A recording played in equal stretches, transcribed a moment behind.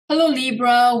Hello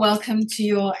Libra, welcome to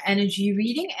your energy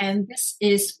reading, and this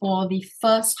is for the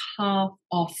first half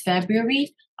of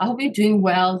February. I hope you're doing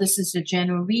well. This is the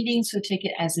general reading, so take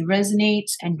it as it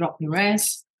resonates and drop the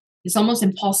rest. It's almost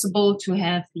impossible to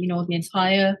have, the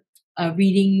entire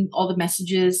reading, all the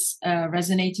messages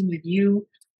resonating with you.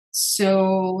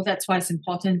 So that's why it's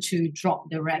important to drop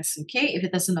the rest, okay? If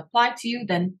it doesn't apply to you,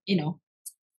 then,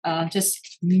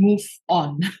 just move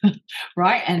on,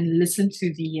 right? And listen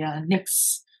to the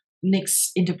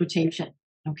next interpretation.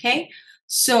 Okay,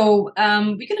 so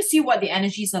we're going to see what the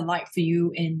energies are like for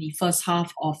you in the first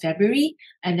half of February,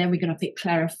 and then we're going to pick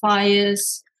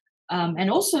clarifiers. And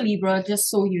also Libra,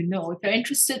 just so you know, if you're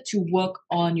interested to work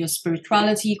on your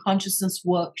spirituality, consciousness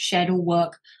work, shadow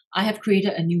work, I have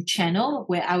created a new channel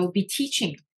where I will be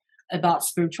teaching about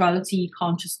spirituality,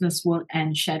 consciousness work,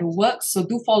 and shadow work. So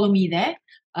do follow me there.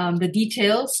 The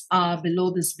details are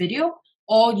below this video,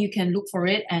 or you can look for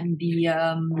it, and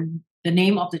the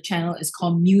name of the channel is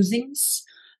called Musings,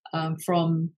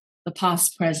 from the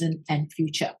past, present, and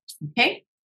future. Okay,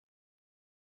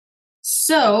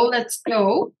 so let's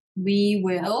go. We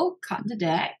will cut the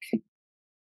deck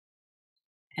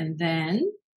and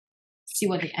then see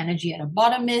what the energy at the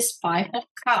bottom is. 5 of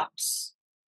Cups.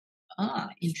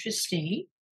 Interesting.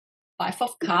 5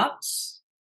 of Cups.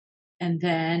 And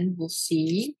then we'll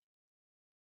see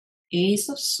Ace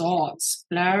of Swords,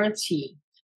 clarity,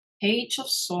 Page of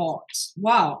Swords.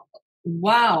 Wow.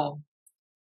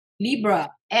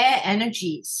 Libra, air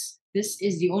energies. This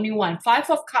is the only one. 5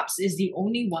 of Cups is the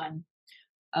only one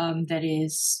that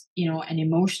is, an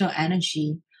emotional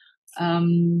energy.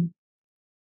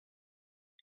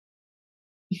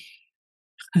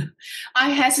 I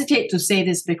hesitate to say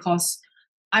this because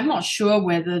I'm not sure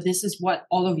whether this is what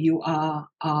all of you are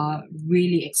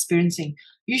really experiencing.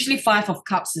 Usually 5 of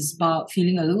Cups is about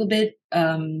feeling a little bit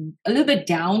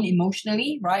down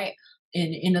emotionally, right?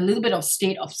 In a little bit of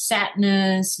state of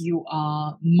sadness. You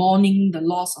are mourning the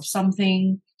loss of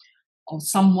something or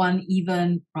someone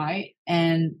even, right?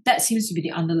 And that seems to be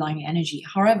the underlying energy.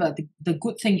 However, the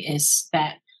good thing is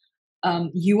that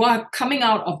you are coming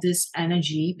out of this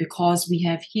energy because we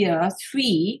have here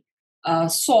 3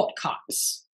 sword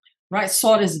cards, right?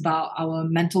 Sword is about our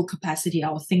mental capacity,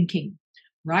 our thinking,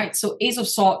 right? So Ace of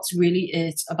Swords really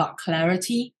is about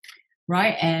clarity,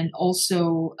 right? And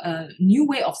also a new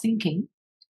way of thinking,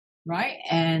 right?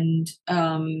 And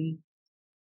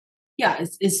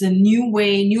it's a new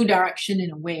way, new direction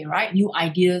in a way, right? New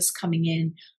ideas coming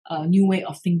in, new way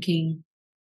of thinking.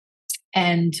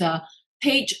 And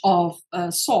Page of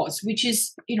Swords, which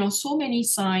is, so many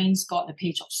signs got the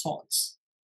Page of Swords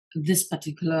this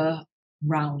particular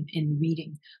round in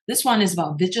reading. This one is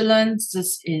about vigilance.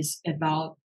 This is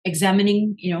about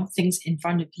examining, things in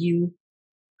front of you.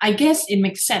 I guess it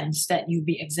makes sense that you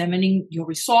be examining your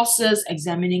resources,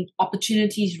 examining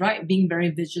opportunities, right? Being very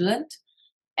vigilant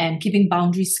and keeping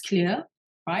boundaries clear,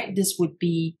 right? This would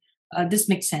be, this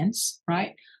makes sense,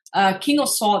 right? King of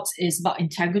Swords is about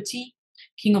integrity.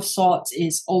 King of Swords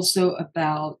is also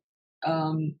about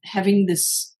having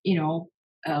this,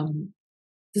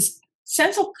 this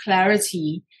sense of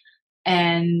clarity.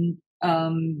 And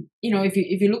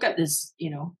if you look at this,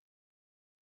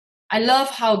 I love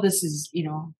how this is,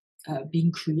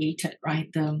 being created,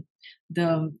 right? The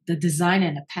design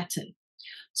and the pattern.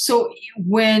 So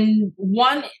if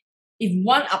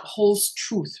one upholds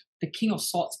truth, the King of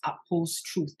Swords upholds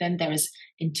truth, then there is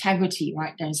integrity,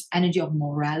 right? There is energy of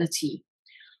morality.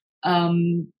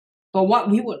 But what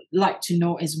we would like to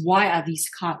know is, why are these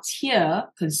cards here,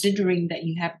 considering that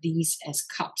you have these as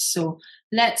cups? So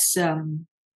let's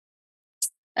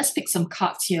pick some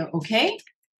cards here, okay?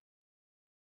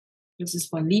 This is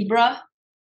for Libra.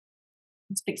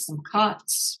 Let's pick some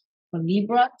cards for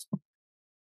Libra.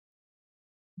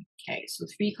 Okay, so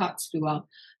 3 cards throughout.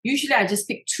 Usually I just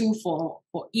pick 2 for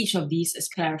each of these as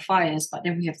clarifiers, but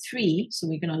then we have 3, so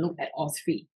we're going to look at all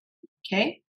 3,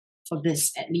 okay? For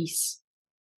this, at least.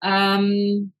 We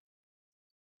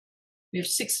have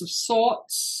 6 of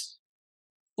Swords,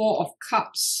 4 of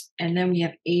Cups, and then we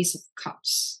have Ace of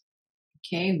Cups,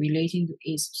 okay, relating to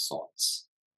Ace of Swords.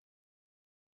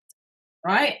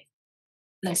 Right?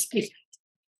 Let's pick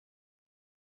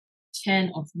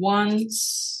 10 of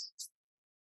Wands.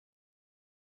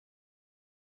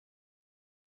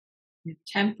 We have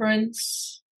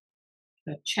Temperance,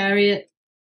 the Chariot,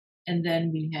 and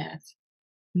then we have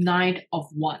 9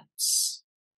 of Wands.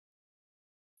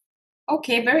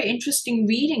 Okay, very interesting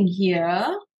reading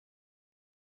here.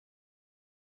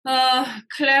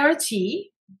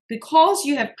 Clarity. Because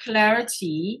you have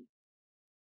clarity,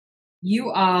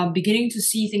 you are beginning to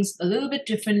see things a little bit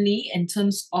differently in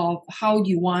terms of how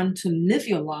you want to live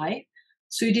your life.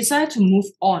 So you decide to move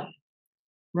on,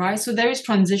 right? So there is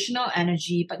transitional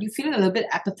energy, but you're feeling a little bit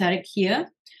apathetic here.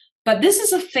 But this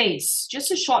is a phase,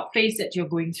 just a short phase that you're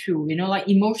going through, like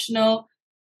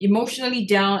emotionally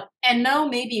down. And now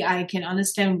maybe I can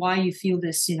understand why you feel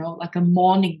this, like a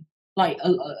mourning, like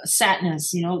a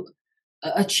sadness,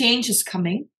 a change is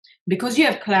coming because you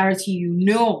have clarity. You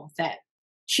know that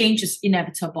change is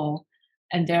inevitable.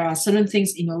 And there are certain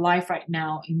things in your life right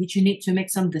now in which you need to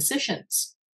make some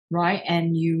decisions, right?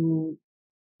 And you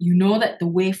know that the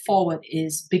way forward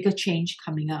is bigger change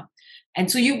coming up. And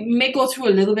so you may go through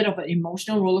a little bit of an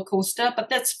emotional roller coaster, but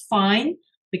that's fine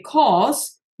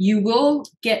because you will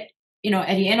get,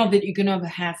 at the end of it, you're going to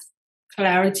have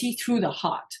clarity through the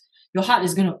heart. Your heart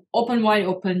is going to open wide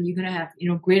open. You're going to have,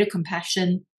 greater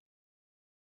compassion,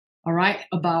 all right,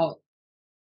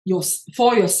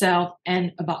 for yourself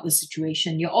and about the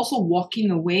situation. You're also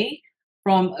walking away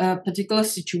from a particular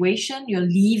situation. You're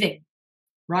leaving,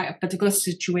 right? A particular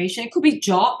situation. It could be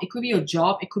job. It could be your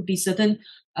job. It could be certain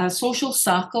social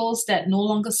circles that no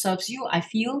longer serves you. I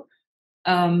feel.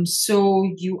 So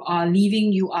you are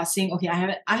leaving. You are saying, okay,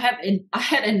 I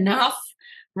had enough,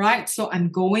 right? So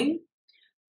I'm going.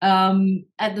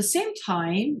 At the same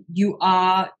time,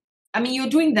 you're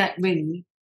doing that really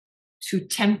to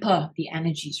temper the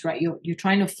energies, right? You're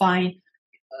trying to find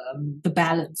the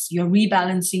balance. You're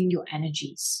rebalancing your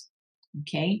energies.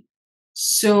 Okay.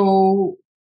 So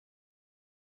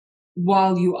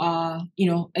while you are,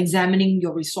 examining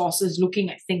your resources, looking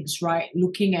at things, right?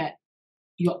 Looking at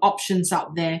your options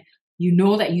out there, you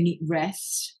know that you need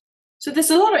rest. So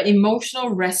there's a lot of emotional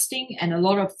resting and a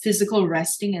lot of physical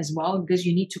resting as well, because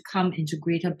you need to come into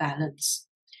greater balance.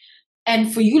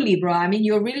 And for you, Libra,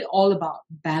 you're really all about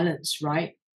balance,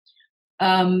 right?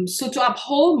 So to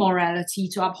uphold morality,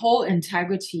 to uphold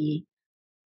integrity,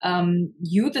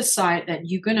 you decide that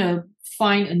you're going to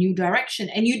find a new direction.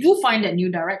 And you do find that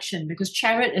new direction because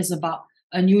Chariot is about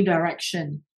a new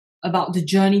direction, about the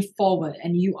journey forward.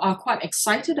 And you are quite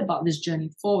excited about this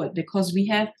journey forward because we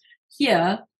have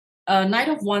here a Knight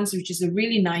of Wands, which is a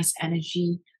really nice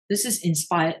energy. This is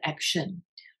inspired action.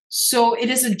 So it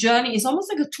is a journey. It's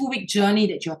almost like a 2-week journey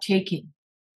that you're taking,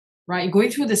 right? You're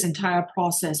going through this entire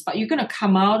process, but you're going to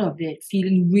come out of it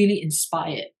feeling really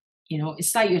inspired.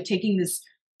 It's like you're taking this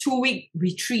 2-week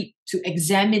retreat to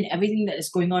examine everything that is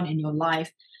going on in your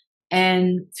life.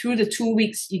 And through the 2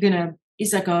 weeks,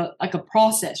 it's like a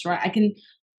process, right? I can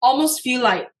almost feel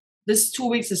like this 2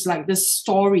 weeks is like this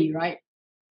story, right?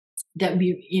 That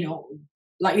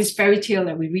like this fairy tale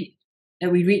that we read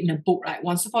in a book, right?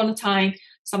 Once upon a time,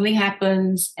 something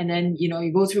happens, and then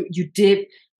you go through, you dip,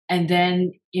 and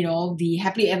then the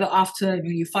happily ever after.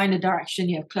 You find a direction,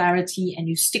 you have clarity, and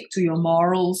you stick to your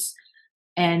morals,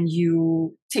 and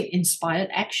you take inspired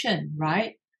action,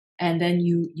 right? And then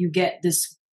you get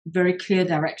this very clear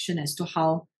direction as to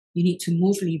how you need to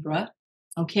move, Libra.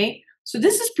 Okay, so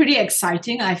this is pretty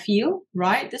exciting. I feel,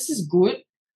 right? This is good.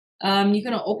 You're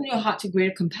going to open your heart to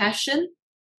greater compassion.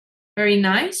 Very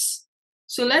nice.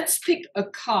 So let's pick a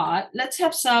card. Let's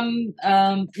have some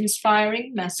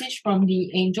inspiring message from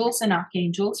the angels and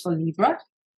archangels for Libra.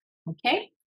 Okay.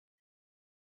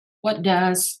 What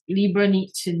does Libra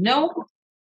need to know?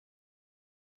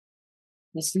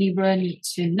 Does Libra need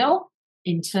to know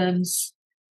in terms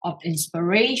of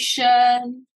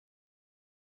inspiration?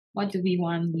 What do we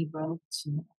want Libra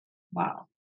to know? Wow.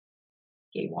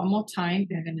 Okay, one more time.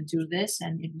 We're going to do this,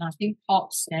 and if nothing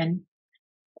pops, then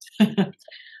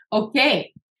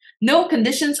okay. No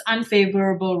conditions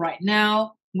unfavorable right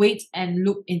now. Wait and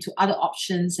look into other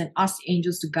options and ask the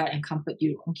angels to guide and comfort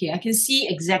you. Okay, I can see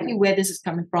exactly where this is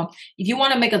coming from. If you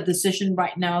want to make a decision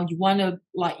right now, you want to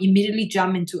immediately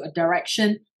jump into a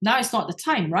direction, now it's not the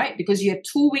time, right? Because you have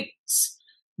 2 weeks.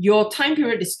 Your time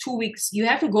period is 2 weeks. You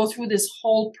have to go through this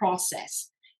whole process.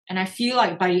 And I feel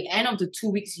like by the end of the 2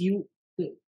 weeks,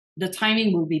 the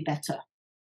timing will be better.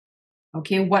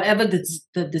 Okay, whatever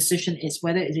the decision is,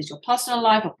 whether it is your personal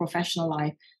life or professional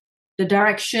life, the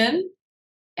direction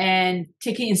and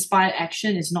taking inspired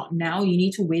action is not now. You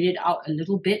need to wait it out a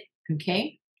little bit.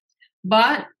 Okay,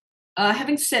 but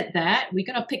having said that, we're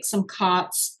going to pick some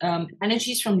cards,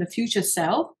 energies from the future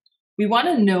self. We want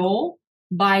to know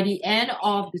by the end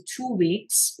of the 2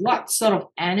 weeks, what sort of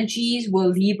energies will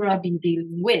Libra be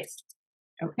dealing with?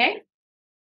 Okay.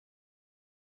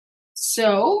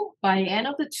 So by the end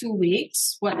of the 2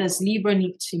 weeks, what does Libra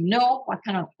need to know? What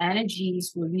kind of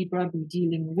energies will Libra be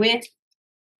dealing with?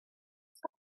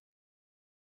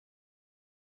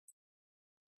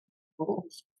 Oh,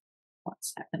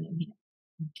 what's happening here?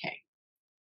 Okay.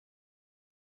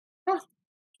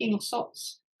 King of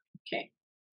Swords. Okay.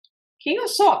 King of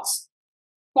Swords.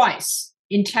 Twice.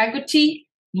 Integrity,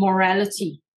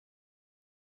 morality.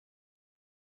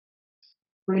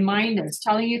 Reminders,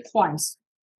 telling you twice.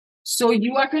 So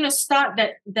you are going to start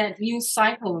that new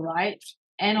cycle, right?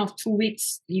 End of 2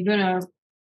 weeks, you're going to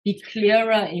be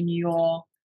clearer in your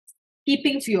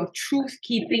keeping to your truth,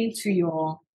 keeping to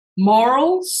your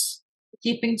morals,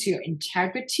 keeping to your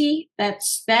integrity.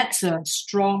 That's a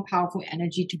strong, powerful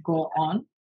energy to go on.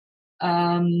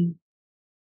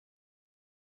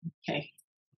 Okay.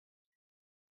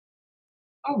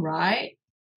 All right.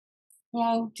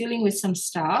 Well, dealing with some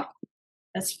stuff.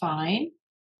 That's fine.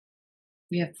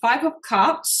 We have 5 of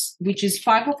Cups, which is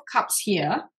 5 of Cups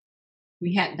here.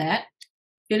 We had that.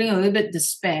 Feeling a little bit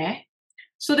despair.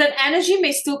 So that energy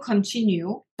may still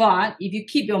continue, but if you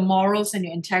keep your morals and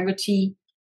your integrity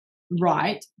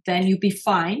right, then you'll be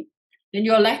fine. Then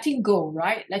you're letting go,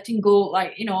 right? Letting go,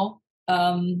 like,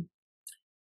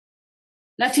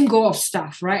 letting go of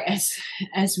stuff, right?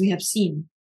 As we have seen,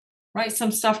 right?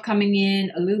 Some stuff coming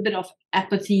in, a little bit of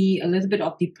apathy, a little bit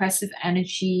of depressive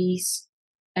energies,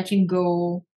 letting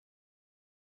go.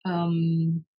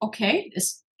 Okay,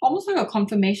 it's almost like a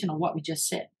confirmation of what we just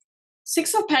said.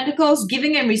 6 of Pentacles,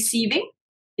 giving and receiving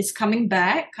is coming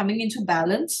back, coming into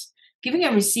balance. Giving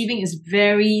and receiving is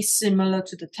very similar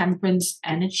to the Temperance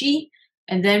energy.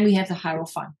 And then we have the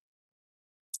Hierophant.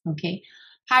 Okay.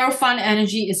 Hierophant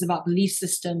energy is about belief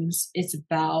systems. It's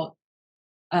about,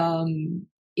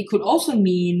 it could also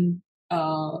mean,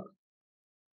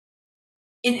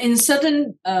 in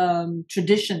certain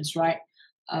traditions, right?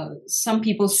 Some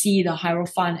people see the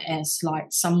Hierophant as like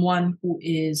someone who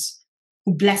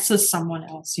blesses someone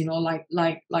else,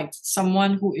 like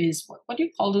someone who is, what do you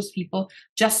call those people?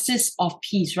 Justice of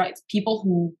peace, right? People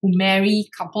who marry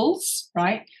couples,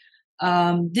 right?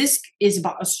 This is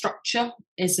about a structure,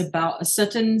 is about a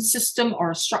certain system or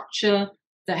a structure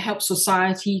that helps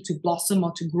society to blossom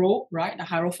or to grow, right? The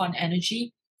Hierophant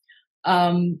energy.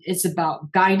 It's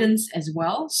about guidance as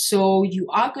well. So you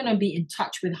are going to be in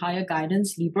touch with higher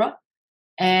guidance, Libra.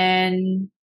 And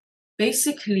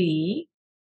basically,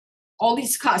 all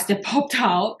these cards that popped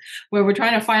out where we're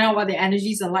trying to find out what the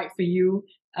energies are like for you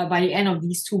by the end of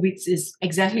these 2 weeks is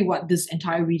exactly what this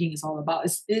entire reading is all about.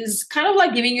 It's kind of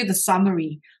like giving you the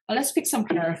summary. But let's pick some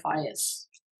clarifiers.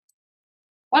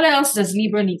 What else does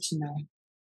Libra need to know?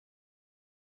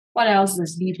 What else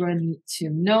does Libra need to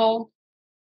know?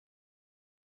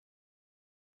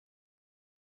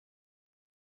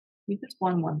 We just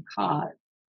want one card.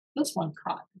 Just one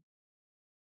card.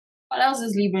 What else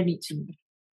does Libra need to know?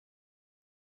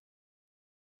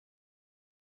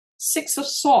 6 of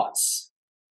Swords.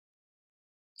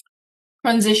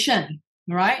 Transition,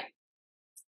 right?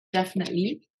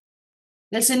 Definitely.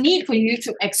 There's a need for you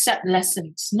to accept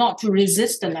lessons, not to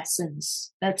resist the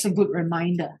lessons. That's a good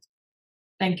reminder.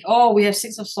 We have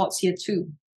 6 of Swords here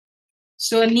too.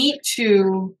 So a need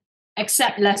to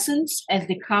accept lessons as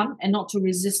they come and not to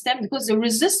resist them, because the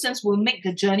resistance will make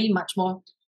the journey much more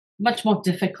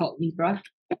difficult, Libra.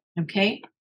 Okay.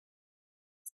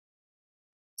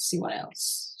 Let's see what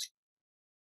else.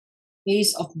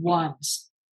 Ace of Wands.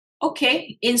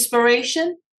 Okay,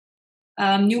 inspiration,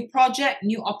 new project,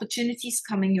 new opportunities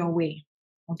coming your way.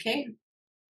 Okay.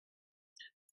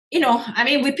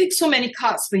 We picked so many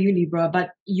cards for you, Libra,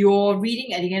 but your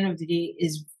reading at the end of the day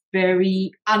is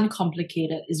very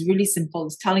uncomplicated. It's really simple.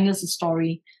 It's telling us a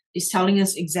story. It's telling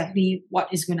us exactly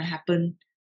what is going to happen,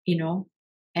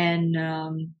 and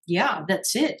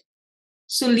that's it.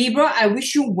 So Libra, I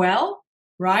wish you well,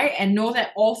 right? And know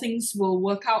that all things will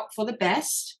work out for the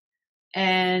best.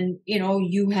 And,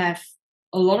 you have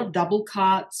a lot of double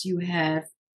cards. You have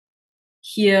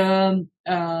here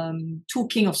 2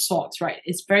 King of Swords, right?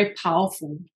 It's very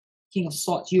powerful, King of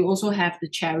Swords. You also have the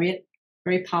Chariot,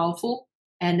 very powerful.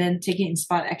 And then taking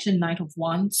inspired action, Knight of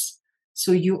Wands.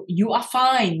 So you are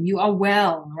fine. You are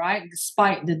well, right?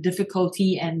 Despite the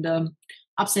difficulty and the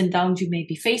ups and downs you may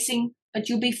be facing, but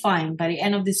you'll be fine. By the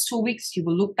end of these 2 weeks, you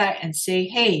will look back and say,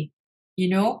 hey,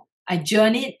 I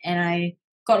journeyed and I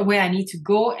got where I need to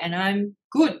go and I'm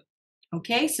good.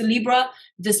 Okay, so Libra,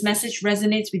 this message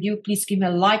resonates with you. Please give me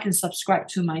a like and subscribe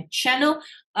to my channel.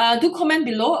 Do comment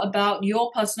below about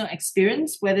your personal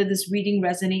experience, whether this reading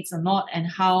resonates or not, and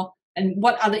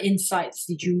what other insights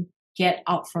did you get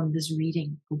out from this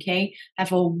reading. Okay,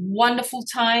 have a wonderful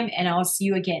time and I'll see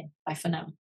you again. Bye for now.